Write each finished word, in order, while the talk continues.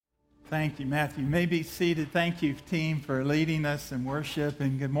Thank you, Matthew. You may be seated. Thank you, team, for leading us in worship.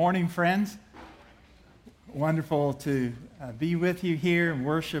 And good morning, friends. Wonderful to be with you here and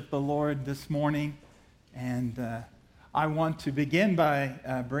worship the Lord this morning. And I want to begin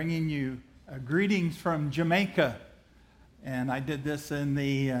by bringing you greetings from Jamaica. And I did this in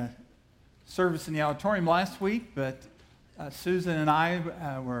the service in the auditorium last week, but Susan and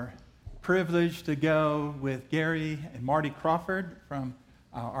I were privileged to go with Gary and Marty Crawford from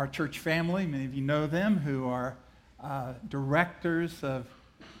our church family. Many of you know them, who are directors of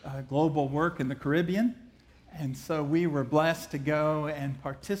global work in the Caribbean. And so we were blessed to go and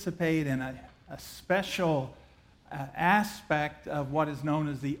participate in a special aspect of what is known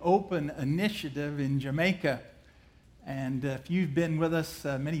as the Open Initiative in Jamaica. And if you've been with us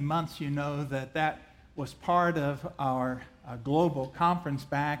many months, you know that that was part of our global conference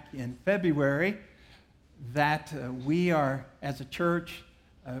back in February, that we are, as a church,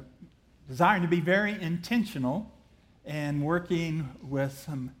 desiring to be very intentional and working with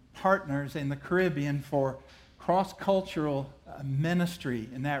some partners in the Caribbean for cross-cultural ministry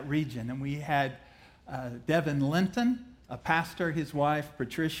in that region. And we had Devin Linton, a pastor, his wife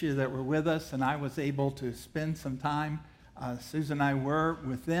Patricia, that were with us, and I was able to spend some time, Susan and I were,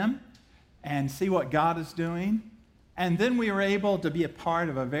 with them and see what God is doing. And then we were able to be a part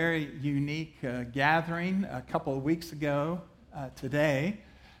of a very unique gathering a couple of weeks ago today.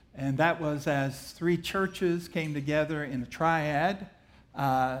 And that was as three churches came together in a triad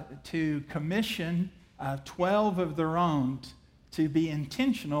to commission 12 of their own to be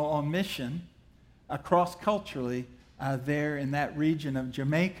intentional on mission cross-culturally there in that region of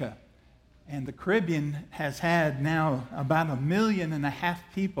Jamaica. And the Caribbean has had now about 1.5 million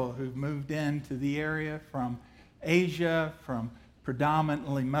people who've moved into the area from Asia, from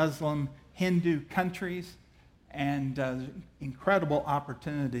predominantly Muslim, Hindu countries, and incredible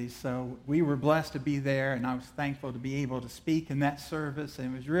opportunities. So we were blessed to be there, and I was thankful to be able to speak in that service.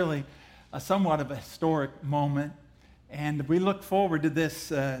 And it was really somewhat of a historic moment. And we look forward to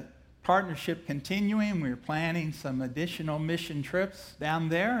this partnership continuing. We're planning some additional mission trips down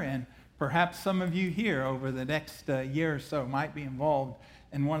there, and perhaps some of you here over the next year or so might be involved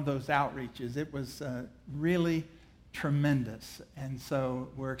in one of those outreaches. It was really tremendous. And so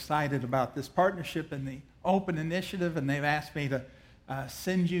we're excited about this partnership and the Open Initiative, and they've asked me to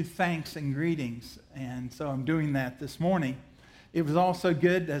send you thanks and greetings. And so I'm doing that this morning. It was also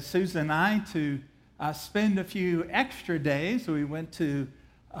good, as Susan and I, to spend a few extra days. We went to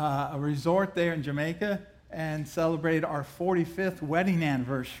a resort there in Jamaica and celebrated our 45th wedding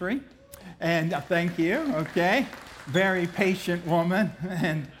anniversary. And thank you, okay. Very patient woman.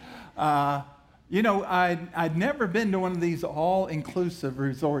 And, I'd never been to one of these all-inclusive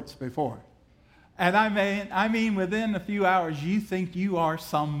resorts before. And I mean, within a few hours, you think you are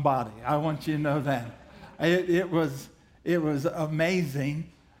somebody. I want you to know that. It was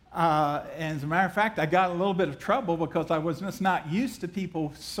amazing. And as a matter of fact, I got a little bit of trouble because I was just not used to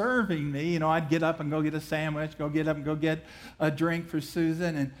people serving me. You know, I'd get up and go get a sandwich, go get a drink for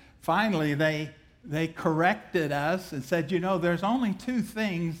Susan. And finally, they corrected us and said, there's only two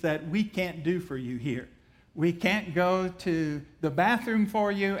things that we can't do for you here. We can't go to the bathroom for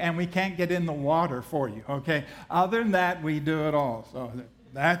you, and we can't get in the water for you, okay? Other than that, we do it all. So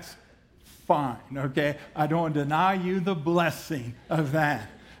that's fine, okay? I don't deny you the blessing of that.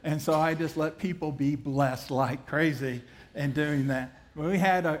 And so I just let people be blessed like crazy in doing that. Well, we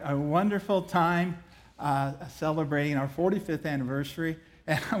had a wonderful time celebrating our 45th anniversary,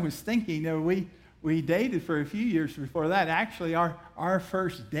 and I was thinking, we dated for a few years before that. Actually, our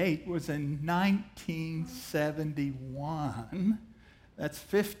first date was in 1971. That's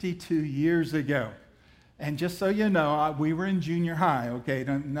 52 years ago. And just so you know, we were in junior high, okay?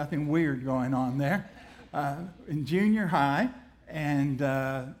 Nothing weird going on there. In junior high, and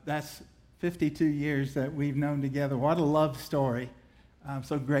that's 52 years that we've known together. What a love story. I'm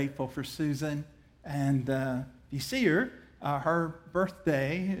so grateful for Susan. And you see her. Her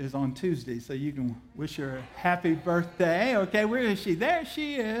birthday is on Tuesday, so you can wish her a happy birthday. Okay, where is she? There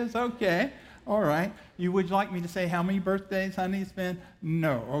she is. Okay, all right. Would you like me to say how many birthdays, honey, it's been?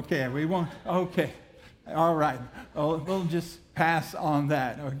 No. Okay, we won't. Okay, all right. We'll just pass on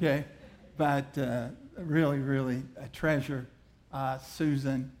that. Okay, but really, really a treasure,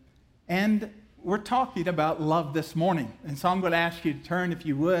 Susan. And we're talking about love this morning, and so I'm going to ask you to turn, if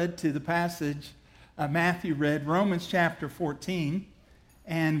you would, to the passage Matthew read, Romans chapter 14,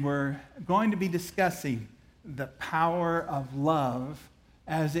 and we're going to be discussing the power of love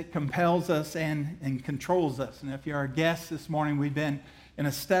as it compels us and controls us. And if you're our guest this morning, we've been in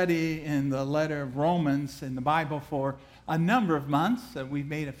a study in the letter of Romans in the Bible for a number of months. We've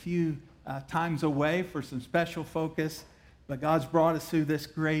made a few times away for some special focus, but God's brought us through this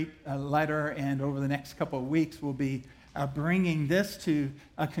great letter, and over the next couple of weeks, we'll be bringing this to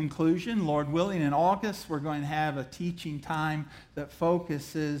a conclusion. Lord willing, in August, we're going to have a teaching time that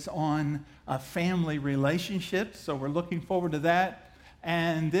focuses on family relationships, so we're looking forward to that.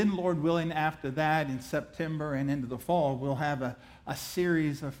 And then, Lord willing, after that, in September and into the fall, we'll have a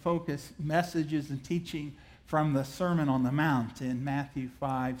series of focus messages and teaching from the Sermon on the Mount in Matthew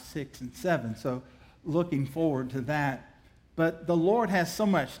 5, 6, and 7. So looking forward to that. But the Lord has so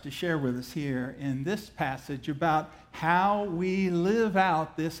much to share with us here in this passage about how we live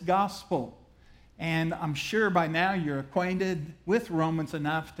out this gospel. And I'm sure by now you're acquainted with Romans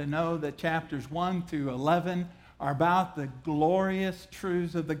enough to know that chapters 1 through 11 are about the glorious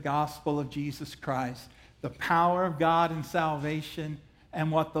truths of the gospel of Jesus Christ, the power of God in salvation,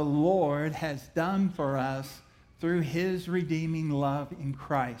 and what the Lord has done for us through his redeeming love in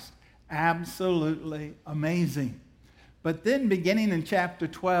Christ. Absolutely amazing. But then beginning in chapter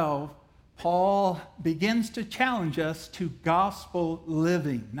 12, Paul begins to challenge us to gospel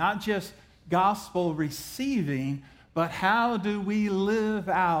living, not just gospel receiving, but how do we live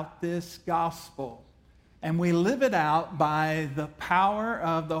out this gospel? And we live it out by the power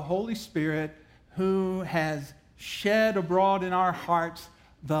of the Holy Spirit, who has shed abroad in our hearts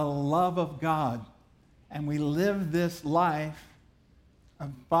the love of God. And we live this life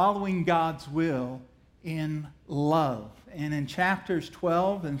of following God's will in love. And in chapters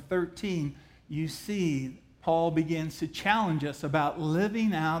 12 and 13, you see Paul begins to challenge us about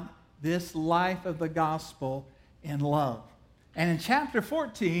living out this life of the gospel in love. And in chapter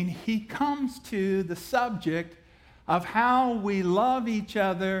 14, he comes to the subject of how we love each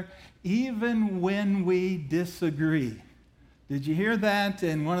other even when we disagree. Did you hear that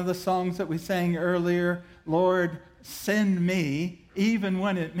in one of the songs that we sang earlier? Lord, send me, even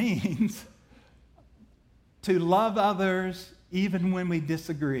when it means to love others even when we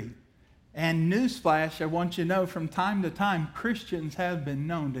disagree. And newsflash, I want you to know, from time to time, Christians have been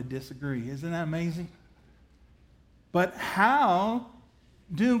known to disagree. Isn't that amazing? But how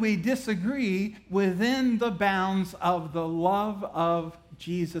do we disagree within the bounds of the love of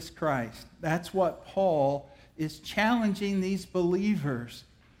Jesus Christ? That's what Paul is challenging these believers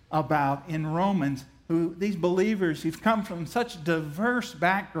about in Romans. These believers who've come from such diverse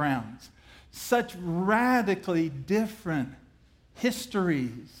backgrounds, such radically different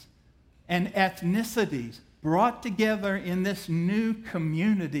histories and ethnicities, brought together in this new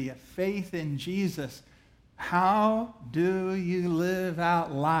community of faith in Jesus. How do you live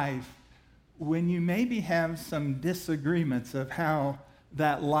out life when you maybe have some disagreements of how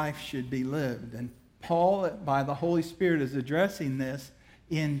that life should be lived? And Paul, by the Holy Spirit, is addressing this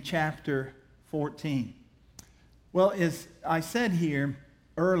in chapter 14. Well, as I said here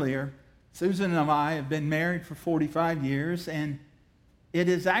earlier, Susan and I have been married for 45 years, and it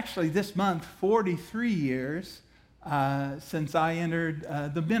is actually this month 43 years since I entered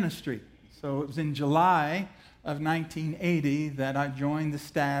the ministry. So it was in July of 1980 that I joined the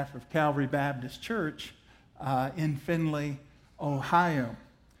staff of Calvary Baptist Church in Findlay, Ohio.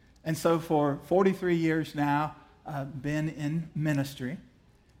 And so for 43 years now, I've been in ministry.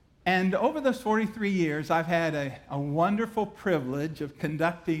 And over those 43 years, I've had a wonderful privilege of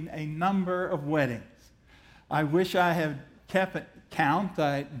conducting a number of weddings. I wish I had kept count.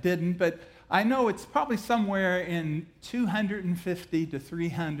 I didn't, but I know it's probably somewhere in 250 to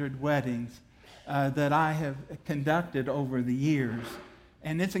 300 weddings that I have conducted over the years.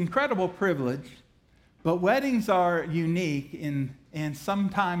 And it's an incredible privilege, but weddings are unique in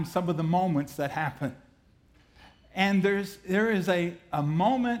sometimes some of the moments that happen. And there is a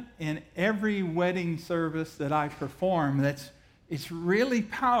moment in every wedding service that I perform it's really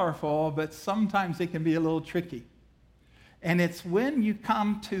powerful, but sometimes it can be a little tricky. And it's when you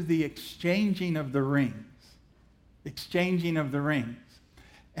come to the exchanging of the rings. Exchanging of the rings.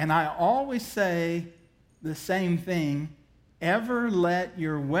 And I always say the same thing. Ever let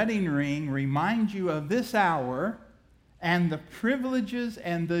your wedding ring remind you of this hour and the privileges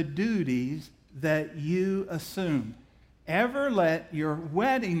and the duties that you assume. Ever let your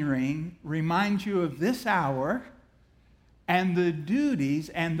wedding ring remind you of this hour and the duties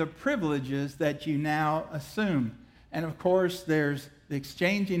and the privileges that you now assume. And of course, there's the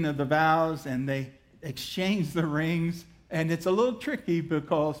exchanging of the vows, and they exchange the rings. And it's a little tricky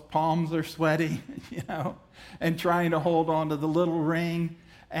because palms are sweaty, and trying to hold on to the little ring,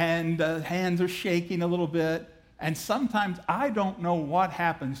 and hands are shaking a little bit. And sometimes I don't know what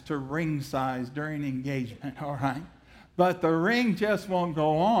happens to ring size during engagement, all right? But the ring just won't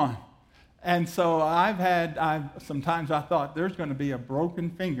go on. And so sometimes I thought there's going to be a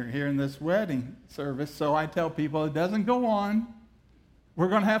broken finger here in this wedding service. So I tell people it doesn't go on. We're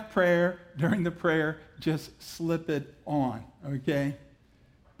going to have prayer. During the prayer, just slip it on, okay?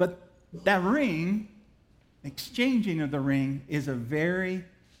 But that ring, exchanging of the ring, is a very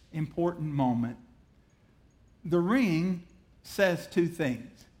important moment. The ring says two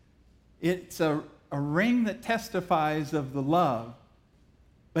things. It's a ring that testifies of the love,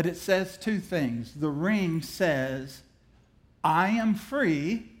 but it says two things. The ring says, I am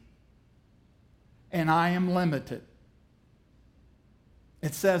free and I am limited.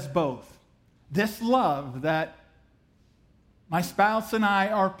 It says both. This love that my spouse and I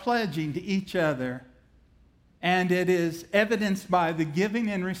are pledging to each other, and it is evidenced by the giving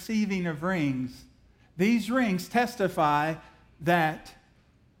and receiving of rings. These rings testify that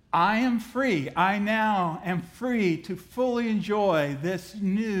I am free. I now am free to fully enjoy this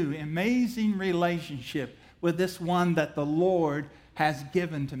new, amazing relationship with this one that the Lord has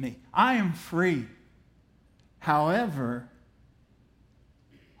given to me. I am free. However,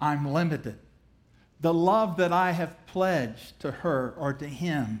 I'm limited. The love that I have pledged to her or to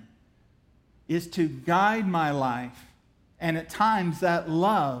him is to guide my life, and at times that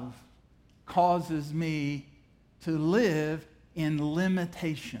love causes me to live in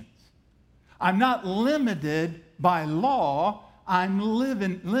limitations. I'm not limited by law, I'm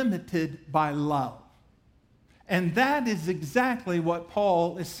limited by love. And that is exactly what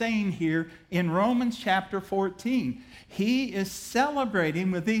Paul is saying here in Romans chapter 14. He is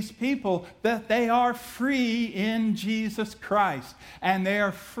celebrating with these people that they are free in Jesus Christ, and they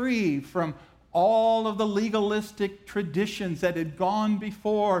are free from all of the legalistic traditions that had gone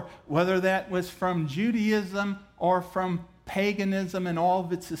before, whether that was from Judaism or from paganism and all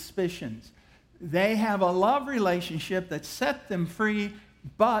of its suspicions. They have a love relationship that set them free,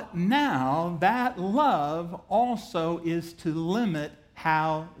 but now that love also is to limit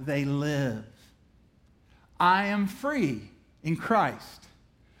how they live. I am free in Christ,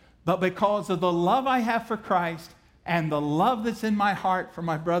 but because of the love I have for Christ and the love that's in my heart for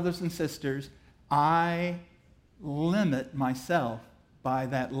my brothers and sisters, I limit myself by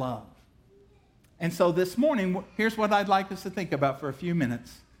that love. And so this morning, here's what I'd like us to think about for a few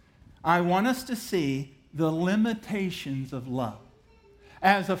minutes. I want us to see the limitations of love.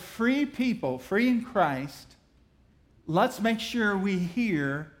 As a free people, free in Christ, let's make sure we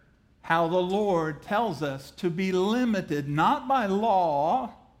hear how the Lord tells us to be limited, not by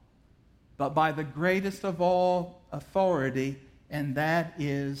law, but by the greatest of all authority, and that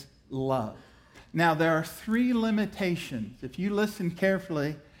is love. Now, there are three limitations. If you listen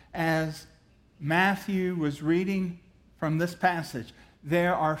carefully as Matthew was reading from this passage,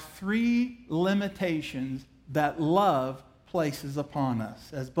 there are three limitations that love places upon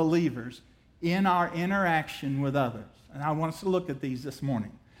us as believers in our interaction with others. And I want us to look at these this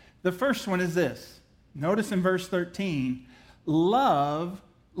morning. The first one is this. Notice in verse 13, love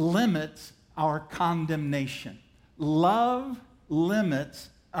limits our condemnation. Love limits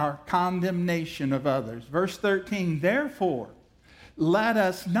our condemnation of others. Verse 13, therefore, let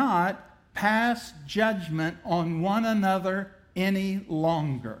us not pass judgment on one another any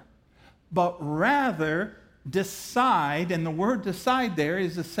longer, but rather decide, and the word decide there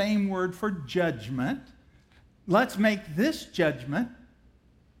is the same word for judgment. Let's make this judgment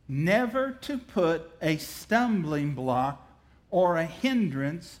never to put a stumbling block or a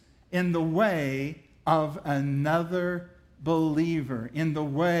hindrance in the way of another believer, in the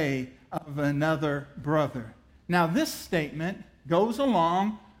way of another brother. Now, this statement goes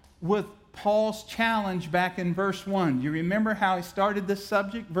along with Paul's challenge back in verse 1. You remember how he started this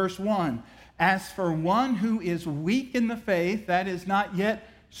subject? Verse 1, as for one who is weak in the faith, that is not yet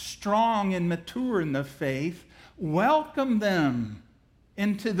strong and mature in the faith, welcome them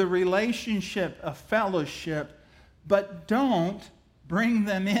into the relationship of fellowship, but don't bring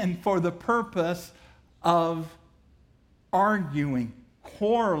them in for the purpose of arguing,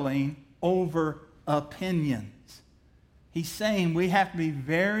 quarreling over opinions. He's saying we have to be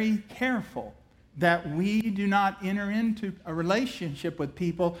very careful that we do not enter into a relationship with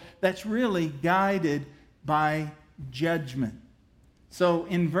people that's really guided by judgment. So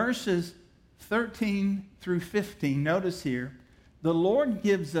in verses 13 through 15, notice here, the Lord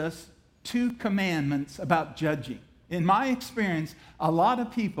gives us two commandments about judging. In my experience, a lot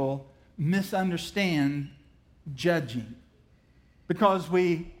of people misunderstand judging because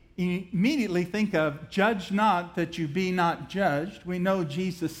we immediately think of judge not that you be not judged. We know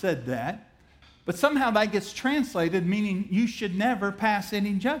Jesus said that. But somehow that gets translated meaning you should never pass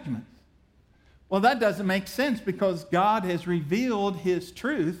any judgment. Well, that doesn't make sense because God has revealed his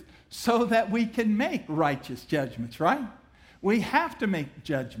truth so that we can make righteous judgments, right? We have to make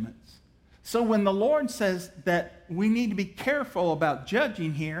judgments. So when the Lord says that we need to be careful about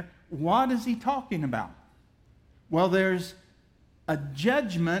judging here, what is he talking about? Well, there's a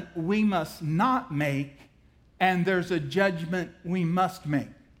judgment we must not make, and there's a judgment we must make,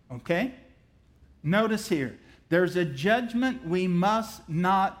 okay? Notice here, there's a judgment we must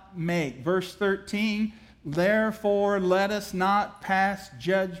not make. Verse 13, therefore let us not pass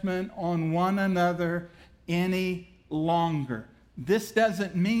judgment on one another any longer. This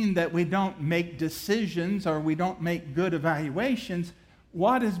doesn't mean that we don't make decisions or we don't make good evaluations.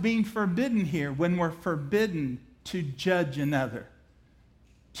 What is being forbidden here when we're forbidden to judge another?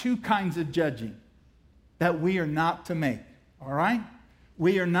 Two kinds of judging that we are not to make, all right?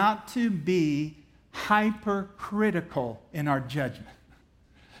 We are not to be hypercritical in our judgment.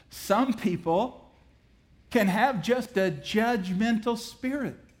 Some people can have just a judgmental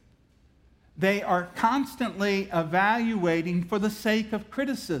spirit. They are constantly evaluating for the sake of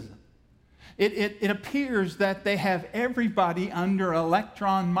criticism. It appears that they have everybody under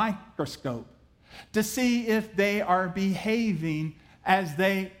electron microscope to see if they are behaving as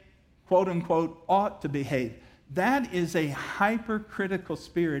they, quote unquote, ought to behave. That is a hypercritical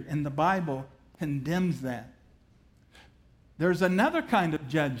spirit, and the Bible condemns that. There's another kind of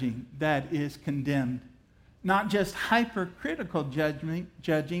judging that is condemned. Not just hypercritical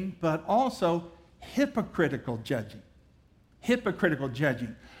judging, but also hypocritical judging. Hypocritical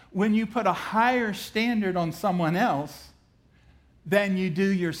judging. When you put a higher standard on someone else than you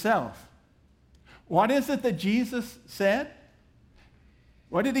do yourself. What is it that Jesus said?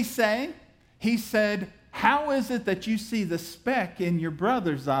 What did he say? He said, how is it that you see the speck in your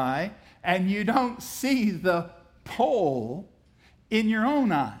brother's eye and you don't see the pole in your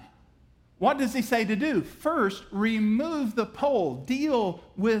own eye? What does he say to do? First, remove the pole. Deal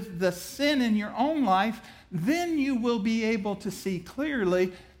with the sin in your own life. Then you will be able to see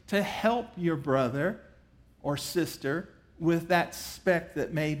clearly to help your brother or sister with that speck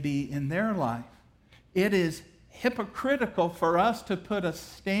that may be in their life. It is hypocritical for us to put a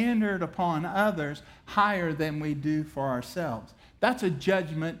standard upon others higher than we do for ourselves. That's a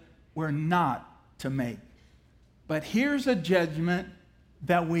judgment we're not to make. But here's a judgment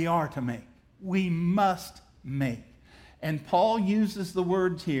that we are to make. We must make. And Paul uses the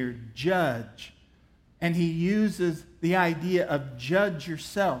words here, judge. And he uses the idea of judge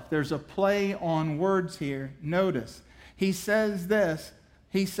yourself. There's a play on words here. Notice. He says this.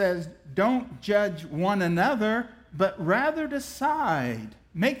 He says, don't judge one another, but rather decide.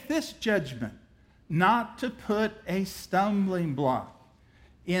 Make this judgment, not to put a stumbling block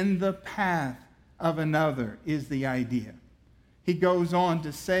in the path of another is the idea. He goes on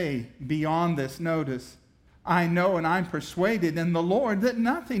to say, beyond this, notice, I know and I'm persuaded in the Lord that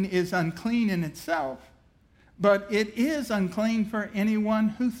nothing is unclean in itself, but it is unclean for anyone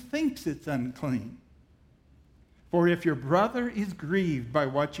who thinks it's unclean. For if your brother is grieved by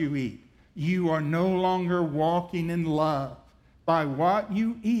what you eat, you are no longer walking in love. By what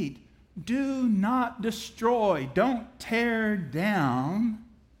you eat, do not destroy, don't tear down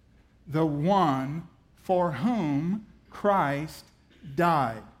the one for whom Christ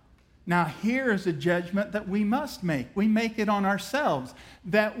died. Now, here is a judgment that we must make. We make it on ourselves,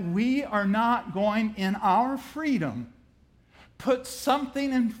 that we are not going in our freedom put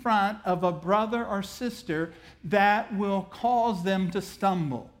something in front of a brother or sister that will cause them to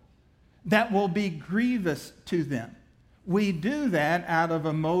stumble, that will be grievous to them. We do that out of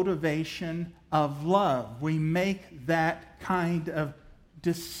a motivation of love. We make that kind of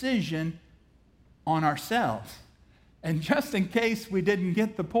decision on ourselves. And just in case we didn't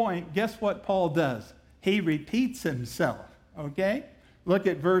get the point, guess what Paul does? He repeats himself, okay? Look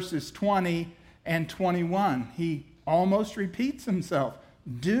at verses 20 and 21. He almost repeats himself.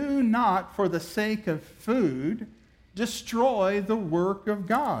 Do not, for the sake of food, destroy the work of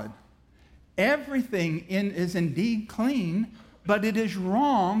God. Everything is indeed clean, but it is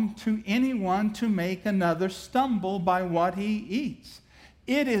wrong to anyone to make another stumble by what he eats.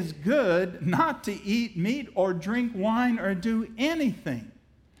 It is good not to eat meat or drink wine or do anything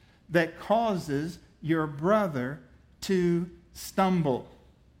that causes your brother to stumble.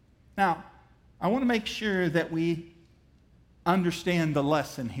 Now, I want to make sure that we understand the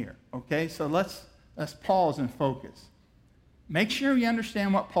lesson here, okay? So let's pause and focus. Make sure you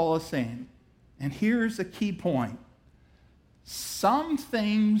understand what Paul is saying. And here's a key point. Some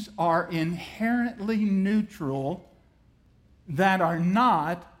things are inherently neutral that are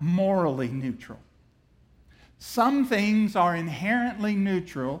not morally neutral. Some things are inherently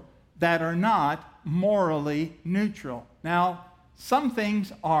neutral that are not morally neutral. Now, Some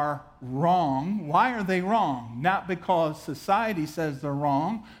things are wrong. Why are they wrong? Not because society says they're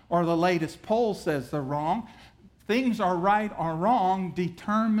wrong or the latest poll says they're wrong. Things are right or wrong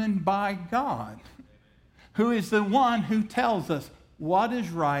determined by God, who is the one who tells us what is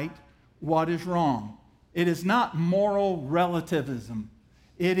right, what is wrong. It is not moral relativism.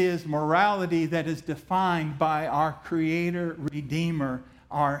 It is morality that is defined by our Creator, Redeemer,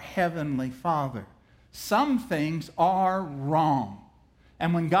 our Heavenly Father. Some things are wrong.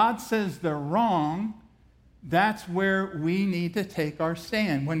 And when God says they're wrong, that's where we need to take our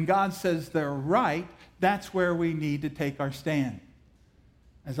stand. When God says they're right, that's where we need to take our stand.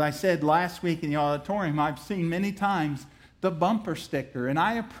 As I said last week in the auditorium, I've seen many times the bumper sticker, and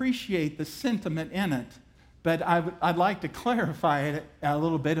I appreciate the sentiment in it. But I'd like to clarify it a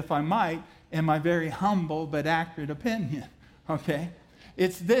little bit, if I might, in my very humble but accurate opinion. Okay?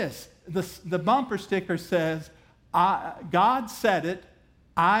 It's this. The bumper sticker says, God said it,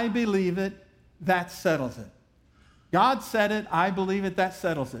 I believe it, that settles it. God said it, I believe it, that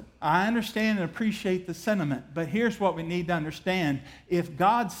settles it. I understand and appreciate the sentiment, but here's what we need to understand. If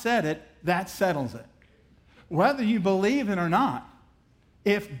God said it, that settles it. Whether you believe it or not,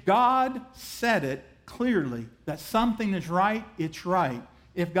 if God said it clearly, that something is right, it's right.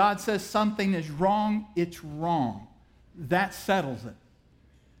 If God says something is wrong, it's wrong. That settles it.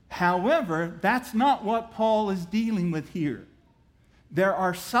 However, that's not what Paul is dealing with here. There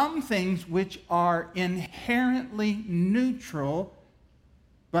are some things which are inherently neutral,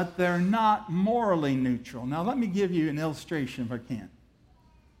 but they're not morally neutral. Now, let me give you an illustration if I can.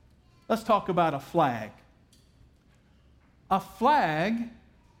 Let's talk about a flag. A flag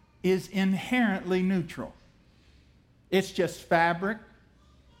is inherently neutral. It's just fabric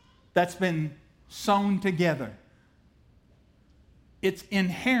that's been sewn together. It's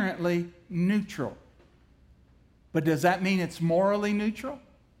inherently neutral. But does that mean it's morally neutral?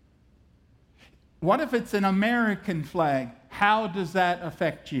 What if it's an American flag? How does that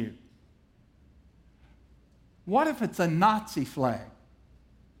affect you? What if it's a Nazi flag?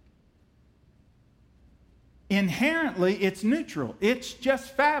 Inherently, it's neutral. It's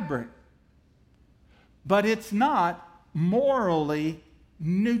just fabric. But it's not morally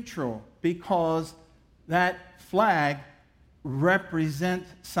neutral because that flag represents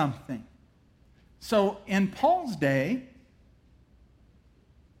something. So in Paul's day,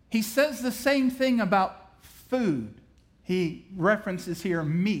 he says the same thing about food. He references here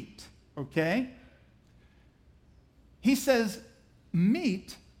meat, okay? He says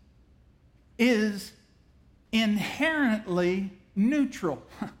meat is inherently neutral.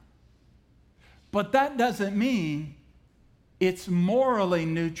 But that doesn't mean it's morally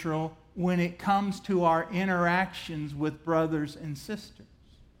neutral when it comes to our interactions with brothers and sisters.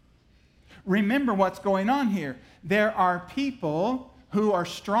 Remember what's going on here. There are people who are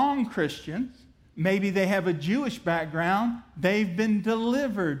strong Christians. Maybe they have a Jewish background. They've been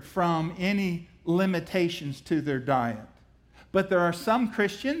delivered from any limitations to their diet. But there are some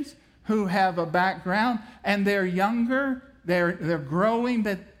Christians who have a background and they're younger, they're growing,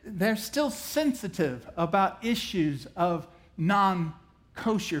 but they're still sensitive about issues of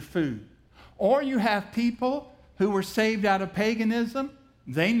non-kosher food. Or you have people who were saved out of paganism.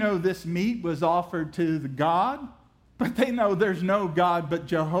 They know this meat was offered to the God, but they know there's no God but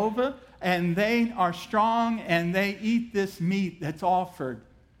Jehovah, and they are strong and they eat this meat that's offered.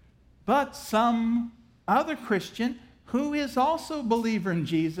 But some other Christian who is also a believer in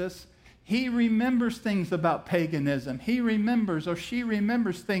Jesus, he remembers things about paganism. He remembers or she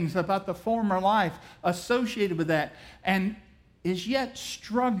remembers things about the former life associated with that and is yet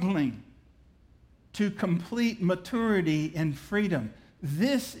struggling to complete maturity and freedom.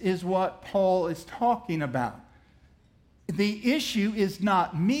 This is what Paul is talking about. The issue is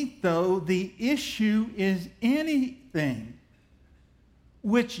not meat, though. The issue is anything,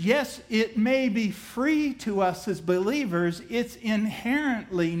 which, yes, it may be free to us as believers. It's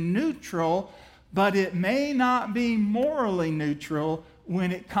inherently neutral, but it may not be morally neutral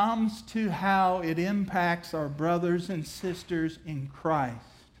when it comes to how it impacts our brothers and sisters in Christ.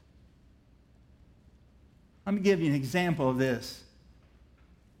 Let me give you an example of this.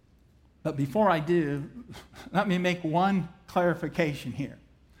 But before I do, let me make one clarification here.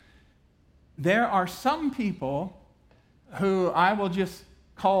 There are some people who I will just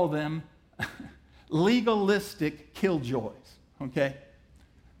call them legalistic killjoys, okay?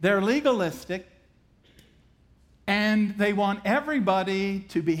 They're legalistic, and they want everybody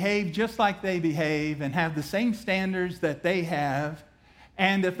to behave just like they behave and have the same standards that they have,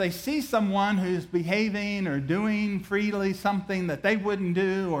 And if they see someone who's behaving or doing freely something that they wouldn't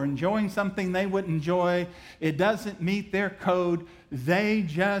do or enjoying something they wouldn't enjoy, it doesn't meet their code, they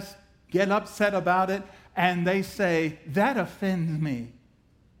just get upset about it and they say, that offends me.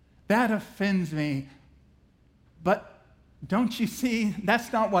 That offends me. But don't you see,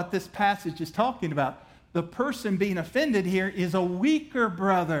 that's not what this passage is talking about. The person being offended here is a weaker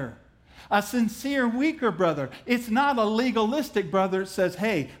brother. A sincere, weaker brother. It's not a legalistic brother that says,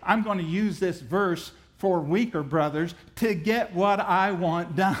 hey, I'm going to use this verse for weaker brothers to get what I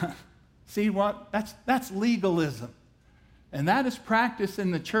want done. See what? That's legalism. And that is practiced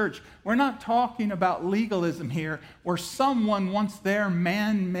in the church. We're not talking about legalism here where someone wants their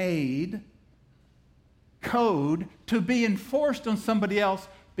man-made code to be enforced on somebody else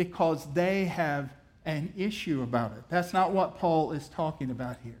because they have an issue about it. That's not what Paul is talking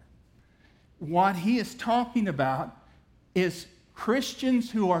about here. What he is talking about is Christians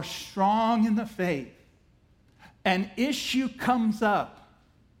who are strong in the faith. An issue comes up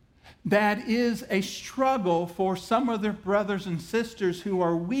that is a struggle for some of their brothers and sisters who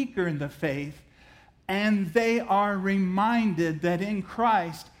are weaker in the faith, and they are reminded that in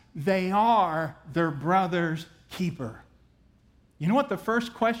Christ they are their brother's keeper. You know what the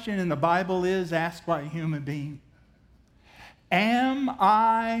first question in the Bible is asked by a human being? Am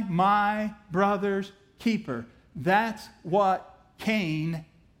I my brother's keeper? That's what Cain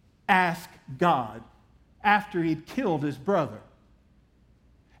asked God after he'd killed his brother.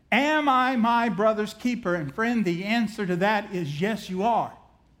 Am I my brother's keeper? And friend, the answer to that is yes, you are.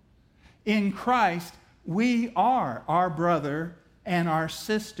 In Christ, we are our brother and our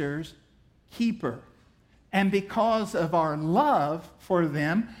sister's keeper. And because of our love for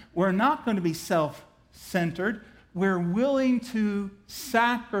them, we're not going to be self-centered. We're willing to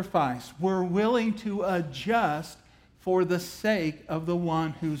sacrifice. We're willing to adjust for the sake of the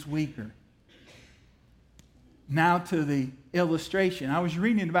one who's weaker. Now to the illustration. I was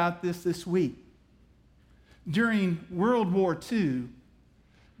reading about this week. During World War II,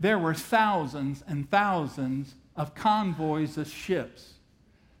 there were thousands and thousands of convoys of ships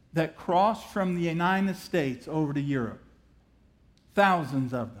that crossed from the United States over to Europe.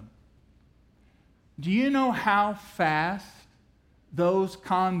 Thousands of them. Do you know how fast those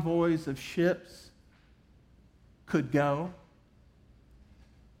convoys of ships could go?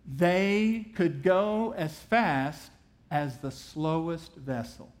 They could go as fast as the slowest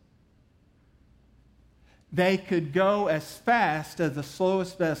vessel. They could go as fast as the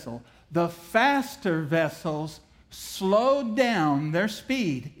slowest vessel. The faster vessels slowed down their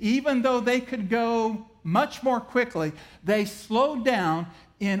speed. Even though they could go much more quickly, they slowed down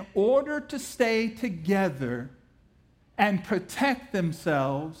in order to stay together and protect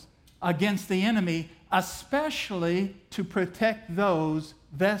themselves against the enemy, especially to protect those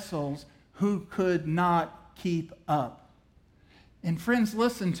vessels who could not keep up. And friends,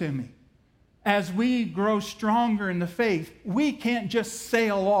 listen to me. As we grow stronger in the faith, we can't just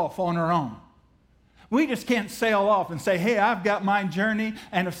sail off on our own. We just can't sail off and say, hey, I've got my journey,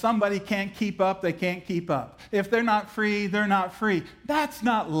 and if somebody can't keep up, they can't keep up. If they're not free, they're not free. That's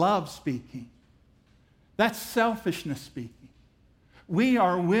not love speaking. That's selfishness speaking. We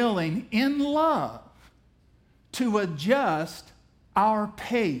are willing, in love, to adjust our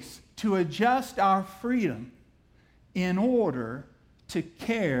pace, to adjust our freedom in order to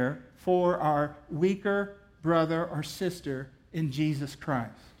care for our weaker brother or sister in Jesus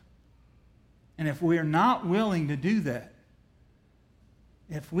Christ. And if we are not willing to do that,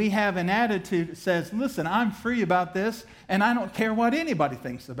 if we have an attitude that says, listen, I'm free about this, and I don't care what anybody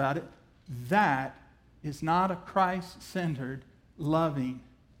thinks about it, that is not a Christ-centered, loving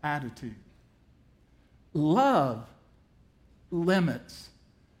attitude. Love limits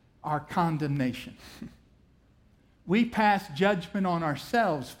our condemnation. We pass judgment on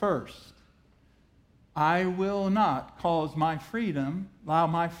ourselves first. I will not allow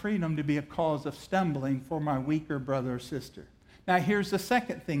my freedom to be a cause of stumbling for my weaker brother or sister. Now here's the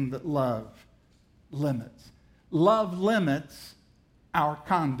second thing that love limits. Love limits our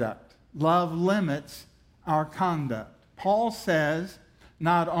conduct. Love limits our conduct. Paul says,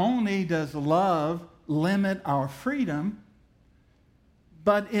 not only does love limit our freedom,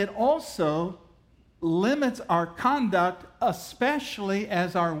 but it also limits our conduct, especially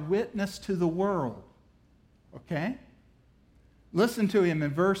as our witness to the world. Okay? Listen to him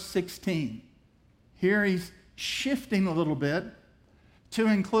in verse 16. Here he's shifting a little bit to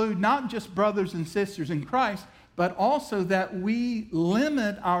include not just brothers and sisters in Christ, but also that we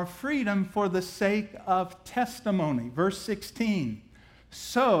limit our freedom for the sake of testimony. Verse 16.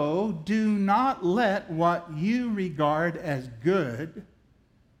 So do not let what you regard as good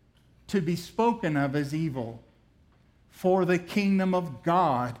to be spoken of as evil. For the kingdom of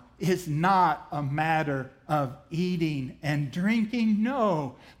God is not a matter of eating and drinking.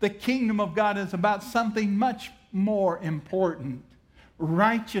 No, the kingdom of God is about something much more important: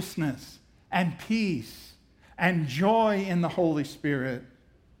 righteousness and peace and joy in the Holy Spirit.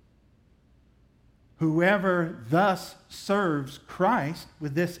 Whoever thus serves Christ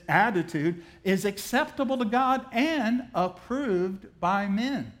with this attitude is acceptable to God and approved by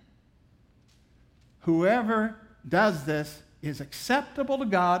men. Whoever does this is acceptable to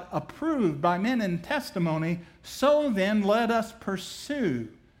God, approved by men in testimony. So then let us pursue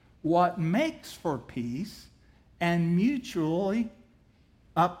what makes for peace and mutually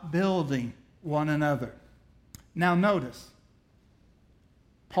upbuilding one another. Now notice,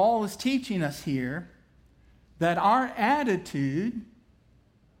 Paul is teaching us here that our attitude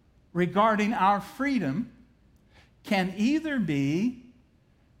regarding our freedom can either be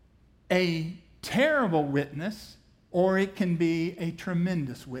a terrible witness or it can be a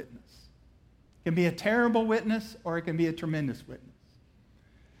tremendous witness. It can be a terrible witness or it can be a tremendous witness.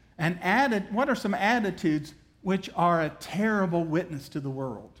 And what are some attitudes which are a terrible witness to the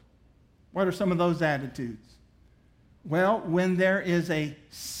world? What are some of those attitudes? Well, when there is a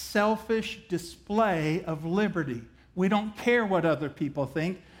selfish display of liberty. We don't care what other people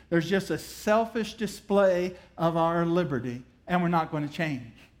think. There's just a selfish display of our liberty, and we're not going to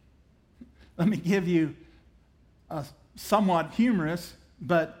change. Let me give you a somewhat humorous,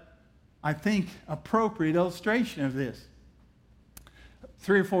 but I think appropriate illustration of this.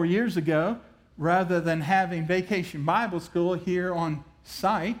 3 or 4 years ago, rather than having Vacation Bible School here on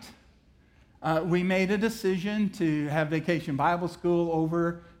site, we made a decision to have Vacation Bible School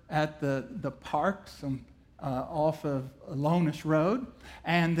over at the parks off of Lonish Road.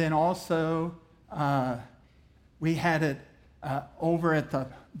 And then also we had it over at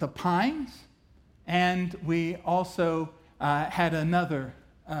the Pines. And we also had another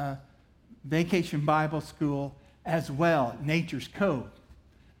Vacation Bible School as well, Nature's Cove.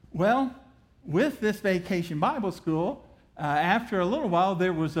 Well, with this Vacation Bible School, after a little while,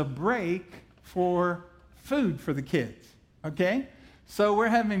 there was a break for food for the kids, okay? So we're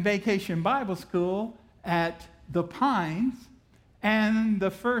having Vacation Bible School at the Pines, and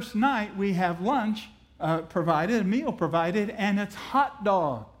the first night we have lunch provided, a meal provided, and it's hot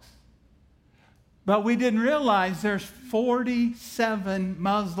dogs. But we didn't realize there's 47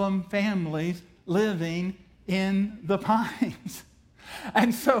 Muslim families living in the Pines.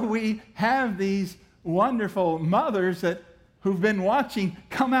 And so we have these wonderful mothers who've been watching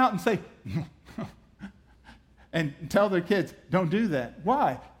come out and say, and tell their kids, don't do that.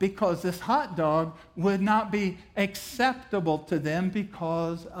 Why? Because this hot dog would not be acceptable to them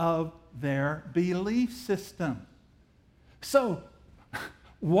because of their belief system. So,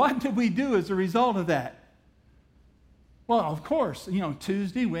 what did we do as a result of that? Well, of course,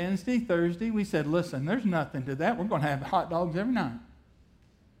 Tuesday, Wednesday, Thursday, we said, listen, there's nothing to that. We're going to have hot dogs every night.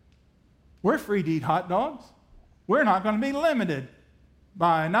 We're free to eat hot dogs. We're not going to be limited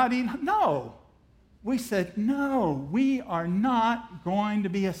by not eating. No. We said, no, we are not going to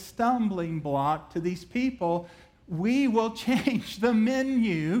be a stumbling block to these people. We will change the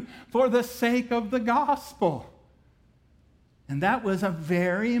menu for the sake of the gospel. And that was a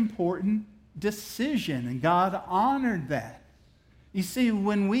very important decision, and God honored that. You see,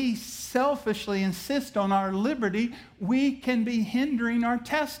 when we selfishly insist on our liberty, we can be hindering our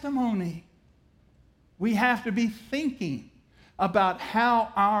testimony. We have to be thinking about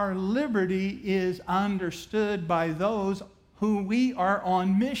how our liberty is understood by those who we are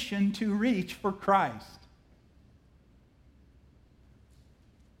on mission to reach for Christ.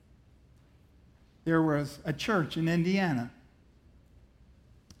 There was a church in Indiana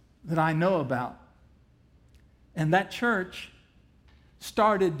that I know about, and that church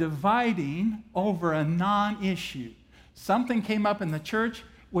started dividing over a non-issue. Something came up in the church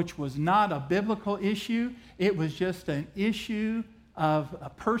which was not a biblical issue. It was just an issue of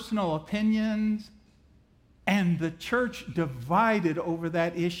personal opinions. And the church divided over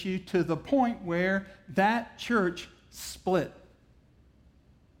that issue to the point where that church split.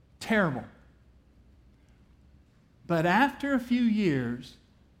 Terrible. But after a few years,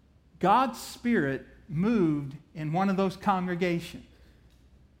 God's Spirit moved in one of those congregations.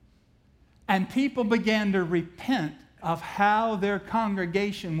 And people began to repent of how their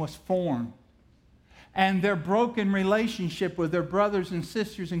congregation was formed and their broken relationship with their brothers and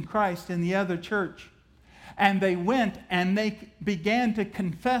sisters in Christ in the other church. And they went and they began to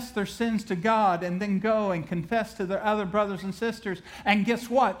confess their sins to God and then go and confess to their other brothers and sisters. And guess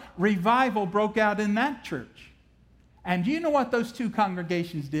what? Revival broke out in that church. And do you know what those two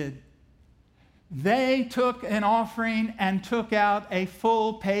congregations did? They took an offering and took out a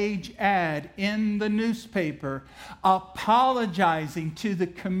full-page ad in the newspaper, apologizing to the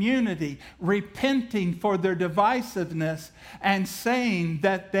community, repenting for their divisiveness, and saying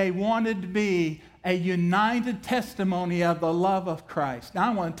that they wanted to be a united testimony of the love of Christ.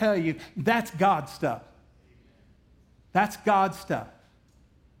 Now, I want to tell you, that's God stuff. That's God stuff.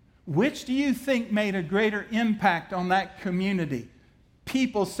 Which do you think made a greater impact on that community?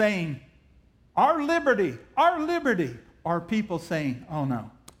 People saying, our liberty, or people saying, oh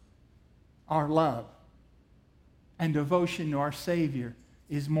no, our love and devotion to our Savior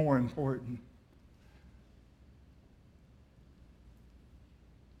is more important.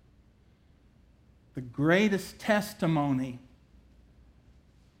 The greatest testimony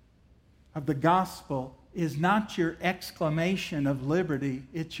of the gospel is not your exclamation of liberty,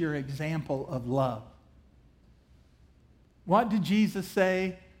 it's your example of love. What did Jesus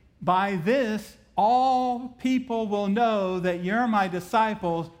say? By this, all people will know that you're my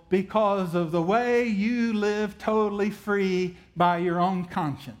disciples because of the way you live totally free by your own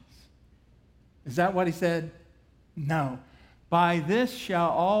conscience. Is that what he said? No. By this shall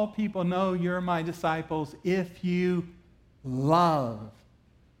all people know you're my disciples if you love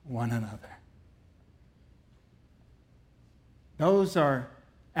one another. Those are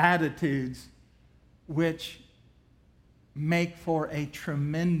attitudes which make for a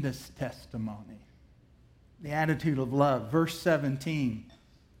tremendous testimony. The attitude of love. Verse 17.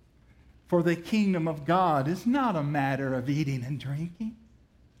 For the kingdom of God is not a matter of eating and drinking,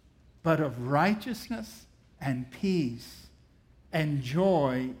 but of righteousness and peace and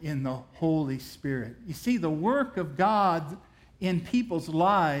joy in the Holy Spirit. You see, the work of God in people's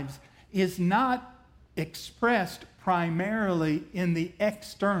lives is not expressed primarily in the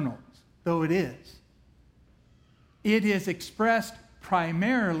externals, though it is. It is expressed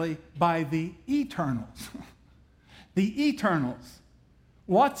primarily by the eternals. The eternals.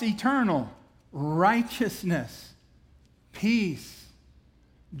 What's eternal? Righteousness, peace,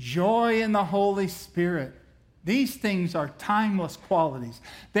 joy in the Holy Spirit. These things are timeless qualities.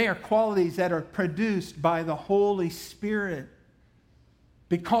 They are qualities that are produced by the Holy Spirit.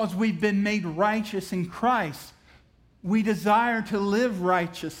 Because we've been made righteous in Christ, we desire to live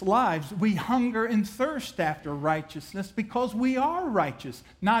righteous lives. We hunger and thirst after righteousness because we are righteous,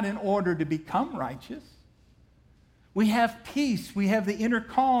 not in order to become righteous. We have peace. We have the inner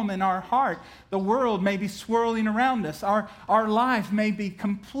calm in our heart. The world may be swirling around us. Our life may be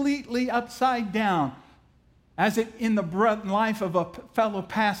completely upside down. As in the life of a fellow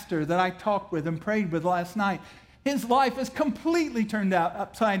pastor that I talked with and prayed with last night, his life is completely turned out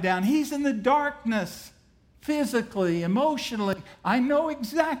upside down. He's in the darkness. Physically, emotionally, I know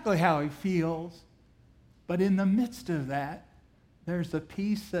exactly how he feels. But in the midst of that, there's a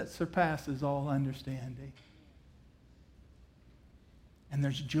peace that surpasses all understanding. And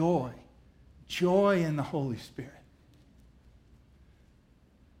there's joy in the Holy Spirit.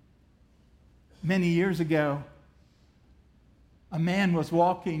 Many years ago, a man was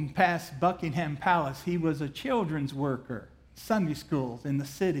walking past Buckingham Palace. He was a children's worker, Sunday schools in the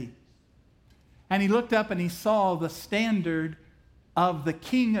city. And he looked up and he saw the standard of the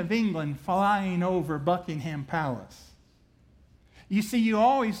King of England flying over Buckingham Palace. You see, you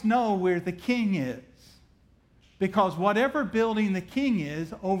always know where the king is, because whatever building the king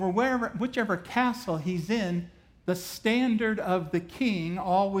is, over whichever castle he's in, the standard of the king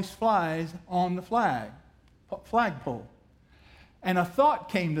always flies on the flagpole. And a thought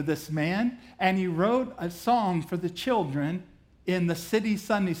came to this man, and he wrote a song for the children in the city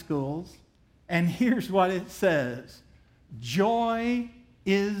Sunday schools. And here's what it says. Joy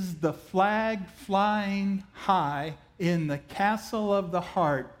is the flag flying high in the castle of the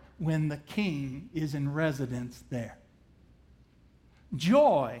heart when the king is in residence there.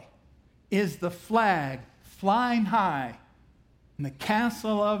 Joy is the flag flying high in the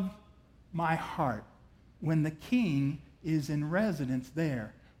castle of my heart when the king is in residence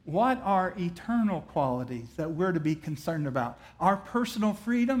there. What are eternal qualities that we're to be concerned about? Our personal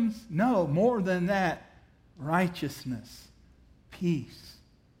freedoms? No, more than that. Righteousness, peace,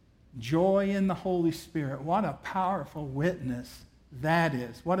 joy in the Holy Spirit. What a powerful witness that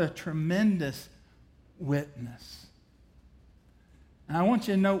is. What a tremendous witness. And I want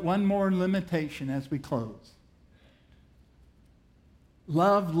you to note one more limitation as we close.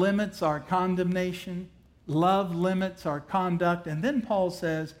 Love limits our condemnation. Love limits our conduct. And then Paul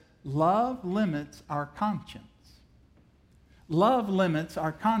says, love limits our conscience. Love limits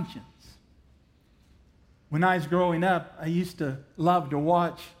our conscience. When I was growing up, I used to love to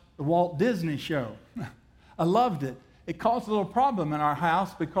watch the Walt Disney show. I loved it. It caused a little problem in our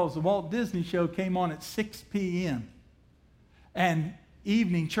house because the Walt Disney show came on at 6 p.m. and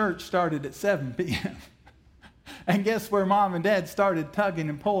evening church started at 7 p.m. And guess where Mom and Dad started tugging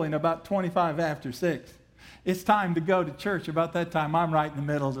and pulling about 25 after 6? It's time to go to church. About that time, I'm right in the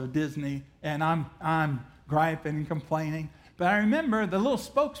middle of Disney, and I'm griping and complaining. But I remember the little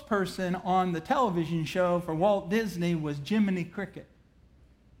spokesperson on the television show for Walt Disney was Jiminy Cricket.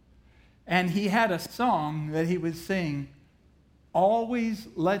 And he had a song that he would sing, "Always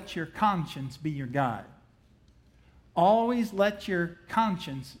let your conscience be your guide." Always let your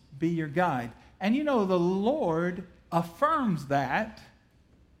conscience be your guide. And you know, the Lord affirms that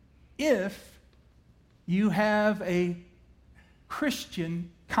if you have a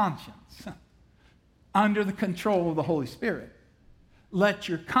Christian conscience under the control of the Holy Spirit. Let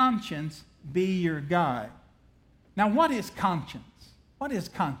your conscience be your guide. Now, what is conscience? What is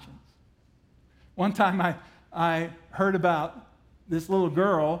conscience? One time I heard about this little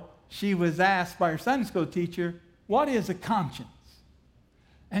girl. She was asked by her Sunday school teacher, "What is a conscience?"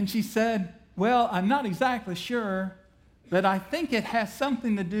 And she said, "Well, I'm not exactly sure, but I think it has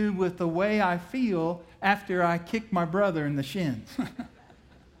something to do with the way I feel after I kick my brother in the shins."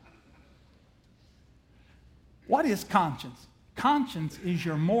 What is conscience? Conscience is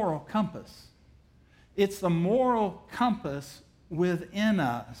your moral compass. It's the moral compass within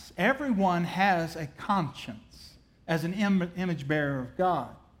us. Everyone has a conscience as an image bearer of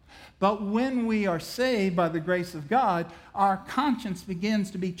God. But when we are saved by the grace of God, our conscience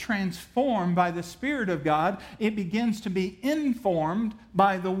begins to be transformed by the Spirit of God. It begins to be informed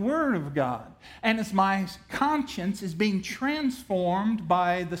by the Word of God. And as my conscience is being transformed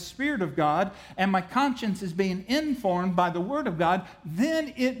by the Spirit of God, and my conscience is being informed by the Word of God,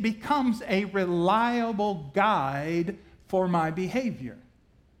 then it becomes a reliable guide for my behavior.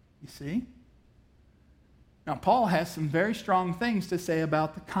 You see? Now, Paul has some very strong things to say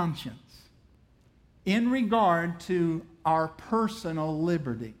about the conscience in regard to our personal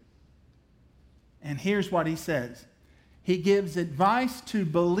liberty. And here's what he says. He gives advice to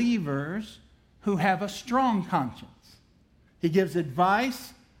believers who have a strong conscience. He gives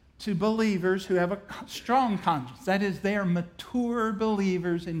advice to believers who have a strong conscience. That is, they are mature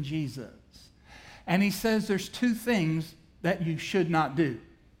believers in Jesus. And he says there's two things that you should not do.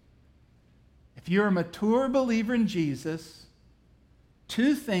 If you're a mature believer in Jesus,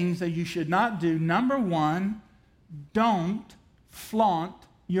 two things that you should not do. Number one, don't flaunt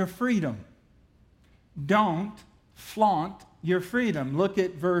your freedom. Don't flaunt your freedom. Look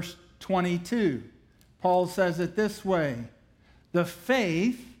at verse 22. Paul says it this way. The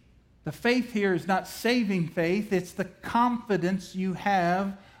faith here is not saving faith. It's the confidence you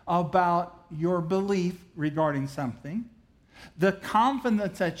have about your belief regarding something. The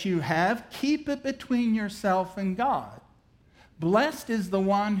confidence that you have, keep it between yourself and God. Blessed is the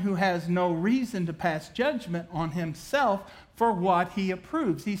one who has no reason to pass judgment on himself for what he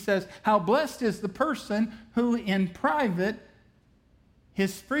approves. He says, how blessed is the person who in private,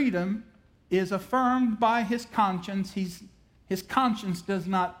 his freedom is affirmed by his conscience. His conscience does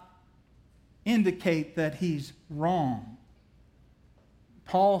not indicate that he's wrong.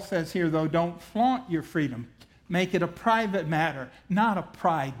 Paul says here, though, don't flaunt your freedom. Make it a private matter, not a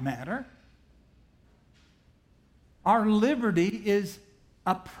pride matter. Our liberty is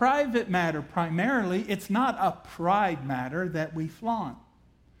a private matter primarily. It's not a pride matter that we flaunt.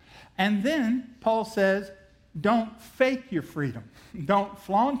 And then Paul says, don't fake your freedom. Don't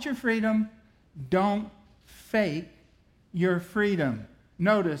flaunt your freedom. Don't fake your freedom.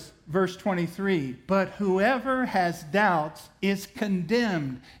 Notice verse 23, but whoever has doubts is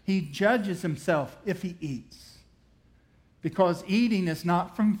condemned. He judges himself if he eats. Because eating is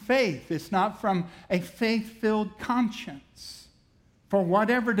not from faith. It's not from a faith-filled conscience. For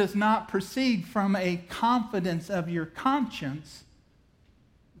whatever does not proceed from a confidence of your conscience,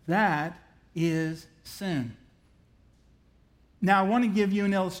 that is sin. Now, I want to give you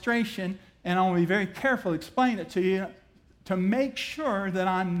an illustration, and I want to be very careful to explain it to you to make sure that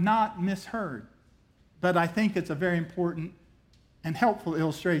I'm not misheard. But I think it's a very important and helpful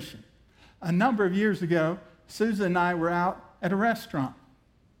illustration. A number of years ago, Susan and I were out at a restaurant.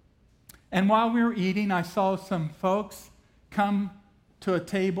 And while we were eating, I saw some folks come to a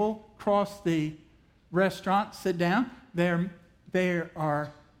table, cross the restaurant, sit down. They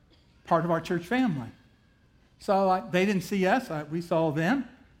are part of our church family. So they didn't see us. We saw them.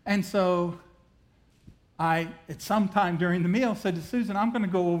 And so I, at some time during the meal, said to Susan, I'm going to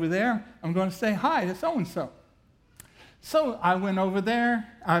go over there. I'm going to say hi to so-and-so. So I went over there.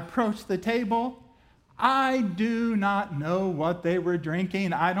 I approached the table. I do not know what they were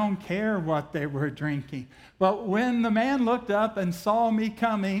drinking. I don't care what they were drinking. But when the man looked up and saw me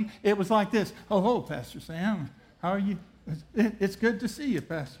coming, it was like this. Hello, Pastor Sam. How are you? It's good to see you,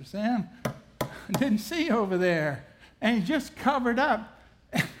 Pastor Sam. I didn't see you over there. And he just covered up.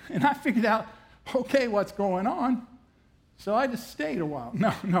 And I figured out, okay, what's going on? So I just stayed a while.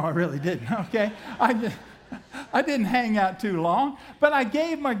 No, I really didn't, okay? I didn't hang out too long. But I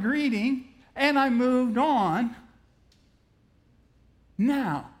gave my greeting, and I moved on.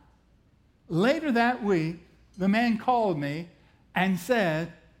 Now, later that week, the man called me and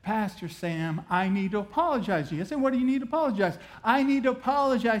said, Pastor Sam, I need to apologize to you. I said, what do you need to apologize? I need to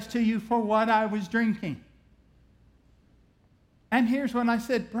apologize to you for what I was drinking. And here's when I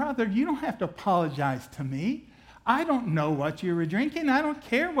said, brother, you don't have to apologize to me. I don't know what you were drinking. I don't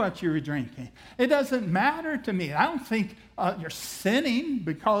care what you were drinking. It doesn't matter to me. I don't think you're sinning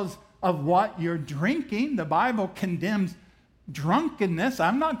because of what you're drinking. The Bible condemns drunkenness.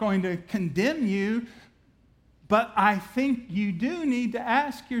 I'm not going to condemn you, but I think you do need to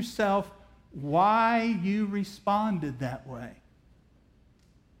ask yourself why you responded that way.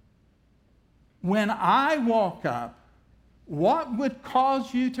 When I walk up, what would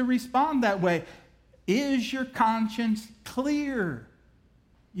cause you to respond that way? Is your conscience clear?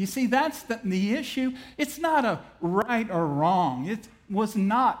 You see, that's the issue. It's not a right or wrong. It was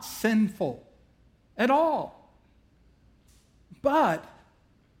not sinful at all. But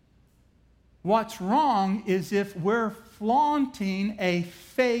what's wrong is if we're flaunting a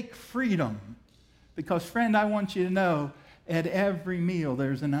fake freedom. Because, friend, I want you to know, at every meal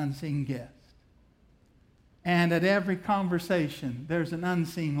there's an unseen guest. And at every conversation there's an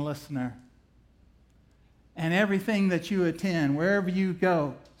unseen listener. And everything that you attend, wherever you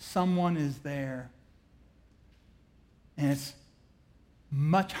go, someone is there. And it's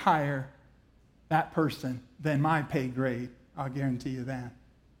much higher, that person, than my pay grade. I'll guarantee you that.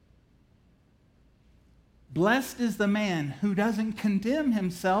 Blessed is the man who doesn't condemn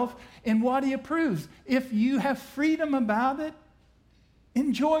himself in what he approves. If you have freedom about it,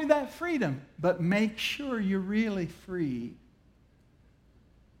 enjoy that freedom, but make sure you're really free.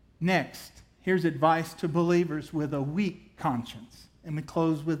 Next, here's advice to believers with a weak conscience. And we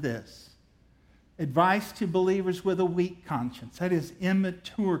close with this. Advice to believers with a weak conscience. That is,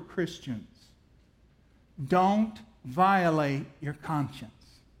 immature Christians. Don't violate your conscience.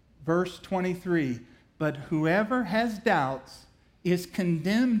 Verse 23, but whoever has doubts is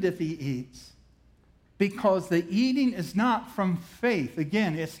condemned if he eats, because the eating is not from faith.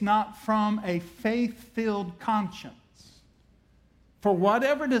 Again, it's not from a faith-filled conscience. For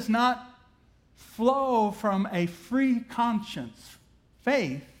whatever does not flow from a free conscience,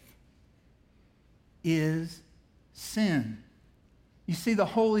 faith, is sin. You see, the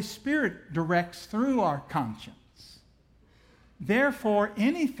Holy Spirit directs through our conscience. Therefore,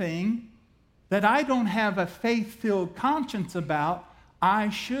 anything that I don't have a faith-filled conscience about,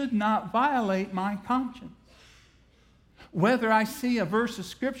 I should not violate my conscience. Whether I see a verse of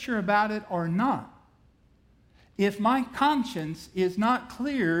Scripture about it or not. If my conscience is not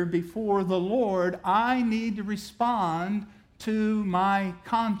clear before the Lord, I need to respond to my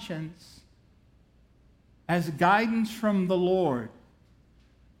conscience as guidance from the Lord.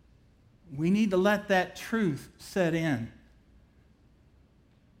 We need to let that truth set in.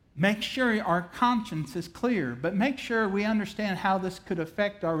 Make sure our conscience is clear, but make sure we understand how this could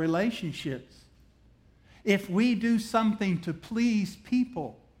affect our relationships. If we do something to please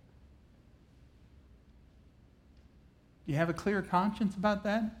people, do you have a clear conscience about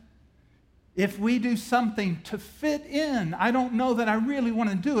that? If we do something to fit in, I don't know that I really want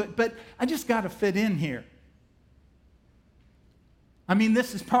to do it, but I just got to fit in here. I mean,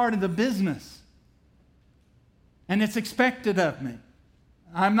 this is part of the business, and it's expected of me.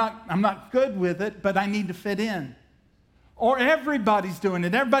 I'm not good with it, but I need to fit in. Or everybody's doing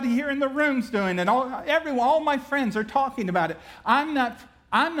it. Everybody here in the room's doing it. All my friends are talking about it. I'm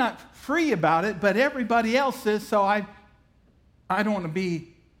not free about it, but everybody else is, so I don't want to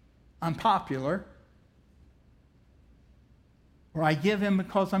be unpopular. Or I give in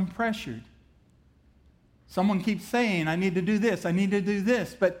because I'm pressured. Someone keeps saying, I need to do this, I need to do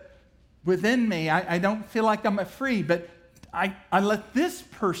this, but within me, I don't feel like I'm free, but I let this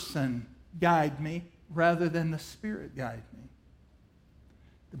person guide me rather than the Spirit guide me.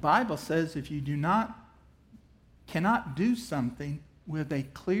 The Bible says if you cannot do something with a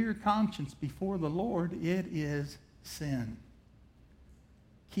clear conscience before the Lord, it is sin.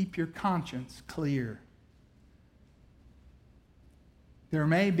 Keep your conscience clear. There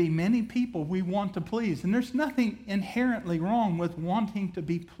may be many people we want to please, and there's nothing inherently wrong with wanting to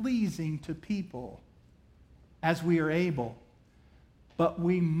be pleasing to people. as we are able. But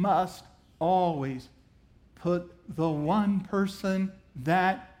we must always put the one person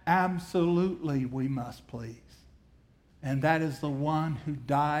that absolutely we must please. And that is the one who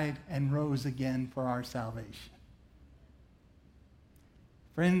died and rose again for our salvation.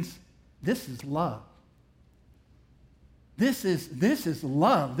 Friends, this is love. This is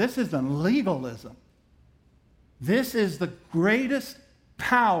love. This isn't legalism. This is the greatest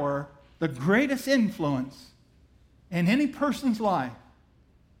power, the greatest influence in any person's life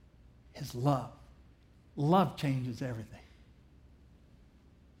is love. Love changes everything.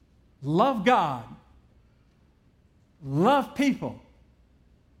 Love God. Love people.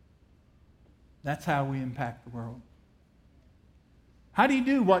 That's how we impact the world. How do you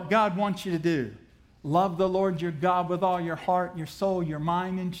do what God wants you to do? Love the Lord your God with all your heart, your soul, your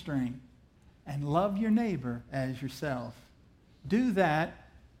mind, and strength. And love your neighbor as yourself. Do that,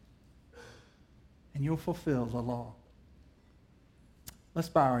 and you'll fulfill the law. Let's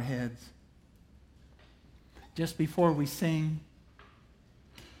bow our heads. Just before we sing,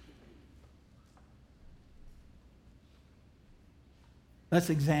 let's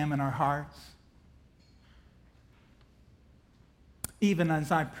examine our hearts. Even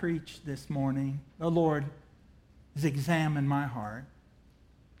as I preach this morning, the Lord has examined my heart.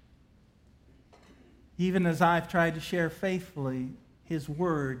 Even as I've tried to share faithfully His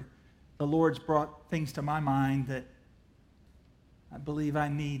Word, the Lord's brought things to my mind that I believe I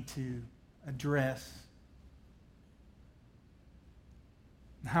need to address.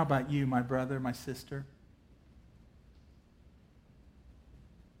 How about you, my brother, my sister?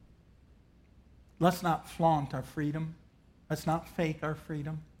 Let's not flaunt our freedom. Let's not fake our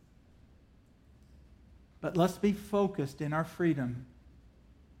freedom. But let's be focused in our freedom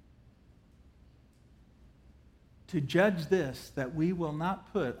to judge this, that we will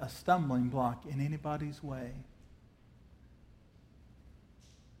not put a stumbling block in anybody's way.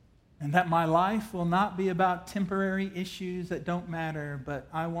 And that my life will not be about temporary issues that don't matter, but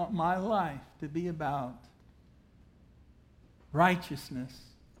I want my life to be about righteousness,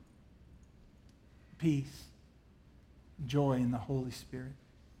 peace, joy in the Holy Spirit.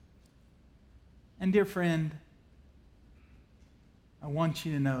 And dear friend, I want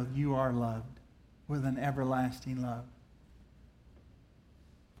you to know you are loved with an everlasting love.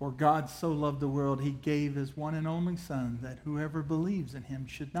 For God so loved the world, He gave His one and only Son, that whoever believes in Him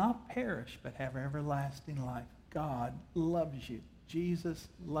should not perish, but have everlasting life. God loves you. Jesus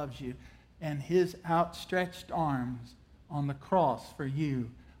loves you. And His outstretched arms on the cross for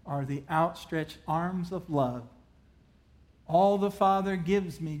you are the outstretched arms of love. All the Father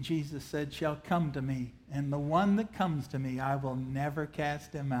gives me, Jesus said, shall come to me. And the one that comes to me, I will never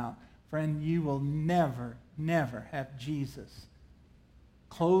cast him out. Friend, you will never, never have Jesus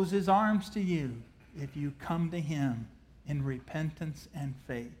close His arms to you if you come to Him in repentance and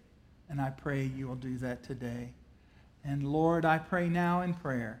faith. And I pray you will do that today. And Lord, I pray now in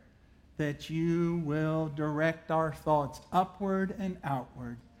prayer that you will direct our thoughts upward and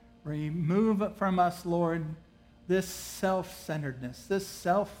outward. Remove from us, Lord, this self-centeredness, this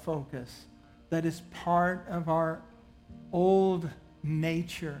self-focus that is part of our old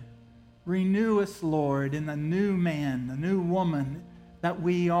nature. Renew us, Lord, in the new man, the new woman that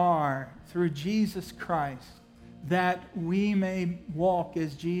we are through Jesus Christ, that we may walk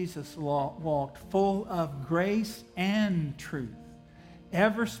as Jesus walked, full of grace and truth,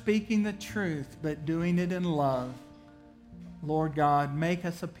 ever speaking the truth, but doing it in love. Lord God, make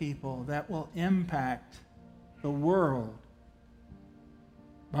us a people that will impact the world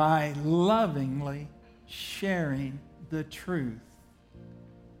by lovingly sharing the truth,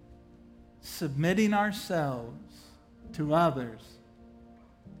 submitting ourselves to others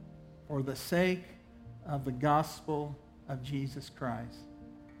for the sake of the gospel of Jesus Christ.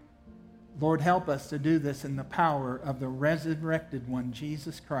 Lord, help us to do this in the power of the resurrected one,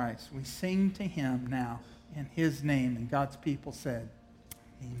 Jesus Christ. We sing to Him now in His name, and God's people said,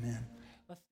 amen.